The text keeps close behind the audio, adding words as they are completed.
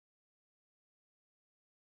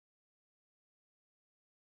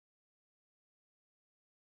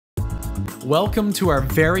Welcome to our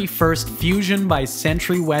very first Fusion by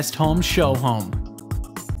Century West Home show home.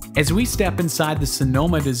 As we step inside the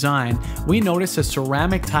Sonoma design, we notice a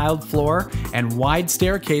ceramic tiled floor and wide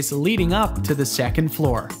staircase leading up to the second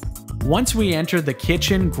floor. Once we enter the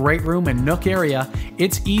kitchen, great room, and nook area,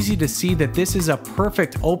 it's easy to see that this is a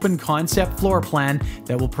perfect open concept floor plan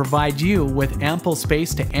that will provide you with ample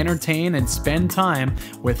space to entertain and spend time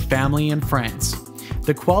with family and friends.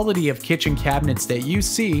 The quality of kitchen cabinets that you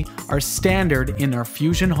see are standard in our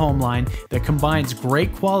Fusion home line that combines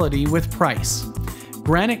great quality with price.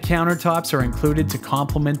 Granite countertops are included to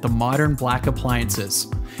complement the modern black appliances.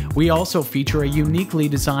 We also feature a uniquely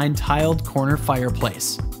designed tiled corner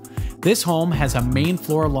fireplace. This home has a main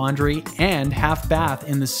floor laundry and half bath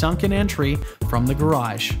in the sunken entry from the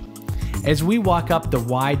garage. As we walk up the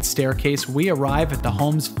wide staircase, we arrive at the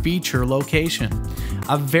home's feature location,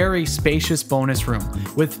 a very spacious bonus room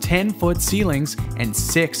with 10-foot ceilings and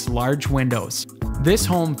 6 large windows. This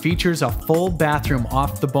home features a full bathroom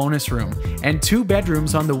off the bonus room and 2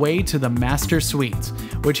 bedrooms on the way to the master suite,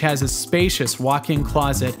 which has a spacious walk-in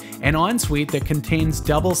closet and ensuite that contains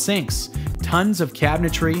double sinks, tons of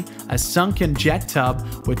cabinetry, a sunken jet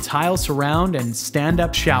tub with tile surround and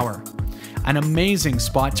stand-up shower. An amazing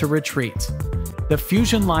spot to retreat. The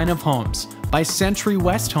Fusion line of homes by Century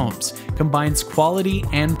West Homes combines quality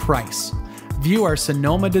and price. View our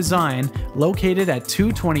Sonoma design located at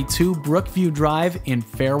 222 Brookview Drive in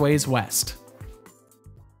Fairways West.